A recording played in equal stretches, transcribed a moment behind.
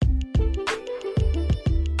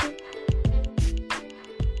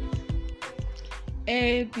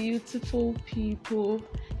Hey, beautiful people.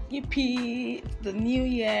 Yippee! The new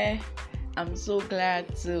year. I'm so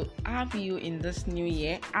glad to have you in this new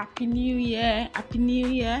year. Happy New Year! Happy New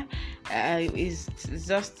Year! It's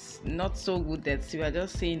just not so good that we are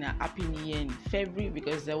just saying a Happy New Year in February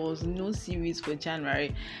because there was no series for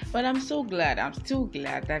January. But I'm so glad. I'm still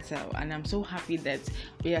glad and I'm so happy that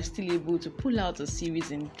we are still able to pull out a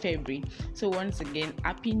series in February. So once again,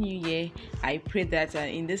 Happy New Year! I pray that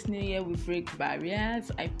in this new year we break barriers.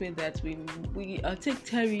 I pray that we take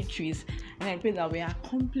territories, and I pray that we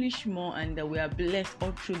accomplish more and that we are blessed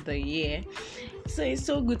all through the year. So it's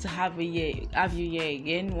so good to have you here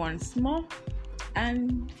again once more.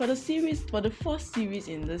 And for the first series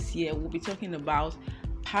in this year, we'll be talking about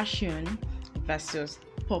passion versus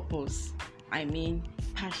purpose.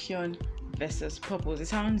 Passion versus purpose. It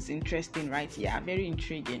sounds interesting, right? Yeah, very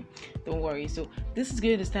intriguing. Don't worry. So this is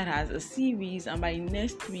going to start as a series, and by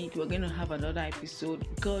next week we're going to have another episode,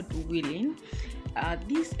 God willing.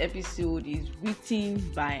 This episode is written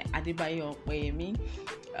by Adebayo Okoyemi,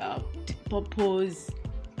 purpose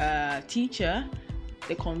teacher,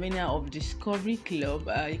 the convener of Discovery Club.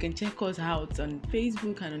 You can check us out on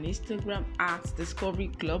Facebook and on Instagram at Discovery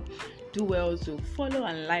Club. Do well to follow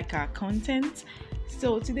and like our content.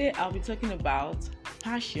 So today I'll be talking about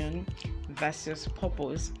passion versus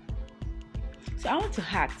purpose. So I want to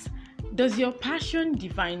ask, does your passion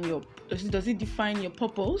define your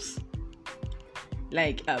purpose?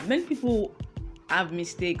 Like many people have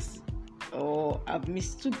mistakes or have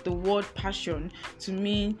mistook the word passion to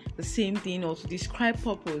mean the same thing or to describe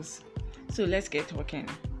purpose. So let's get talking.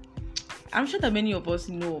 I'm sure that many of us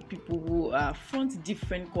know people who front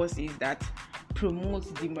different courses that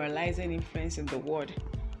promote demoralizing influence in the world.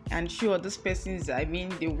 And sure, these persons,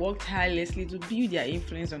 they worked tirelessly to build their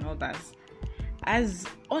influence on others. As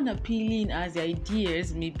unappealing as their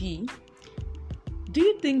ideas may be, do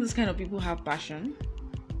you think this kind of people have passion?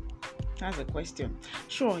 That's a question.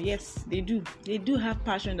 Sure, yes, they do. They do have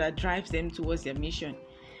passion that drives them towards their mission.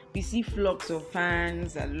 We see flocks of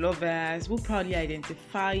fans and lovers who proudly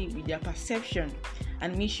identify with their perception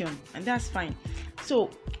and mission, and that's fine. So,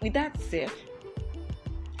 with that said,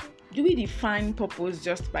 do we define purpose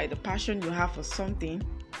just by the passion you have for something?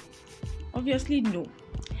 Obviously, no.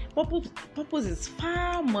 Purpose is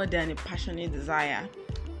far more than a passionate desire.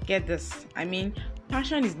 Get this.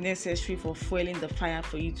 Passion is necessary for fueling the fire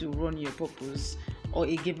for you to run your purpose or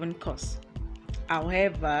a given cause.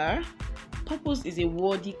 However, purpose is a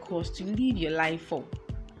worthy cause to live your life for,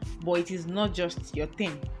 but it is not just your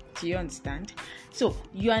thing. Do you understand? So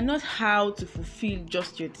you are not how to fulfill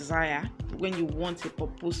just your desire when you want a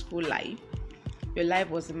purposeful life. Your life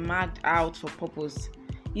was marked out for purpose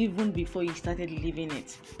even before you started living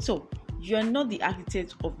it. So you are not the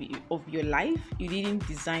architect of your life. You didn't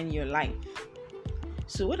design your life.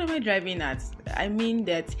 So what am I driving at?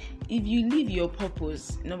 That if you live your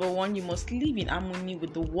purpose, number one, you must live in harmony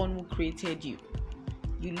with the one who created you.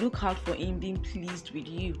 You look out for him being pleased with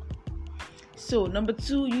you. So number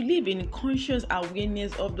two, you live in conscious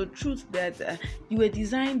awareness of the truth that you were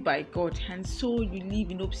designed by God, and so you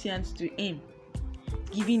live in obedience to him,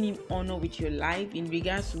 giving him honor with your life in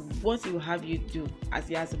regards to what he will have you do, as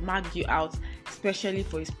he has marked you out especially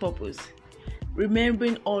for his purpose.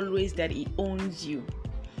 Remembering always that he owns you.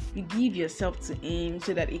 You give yourself to him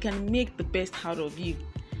so that he can make the best out of you.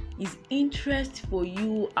 His interest for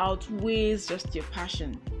you outweighs just your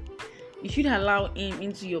passion. You should allow him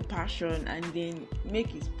into your passion and then make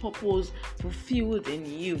his purpose fulfilled in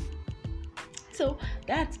you. So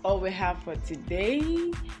that's all we have for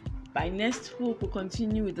today. By next week, we'll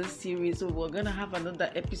continue with this series. So we're going to have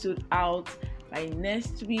another episode out by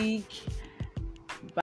next week.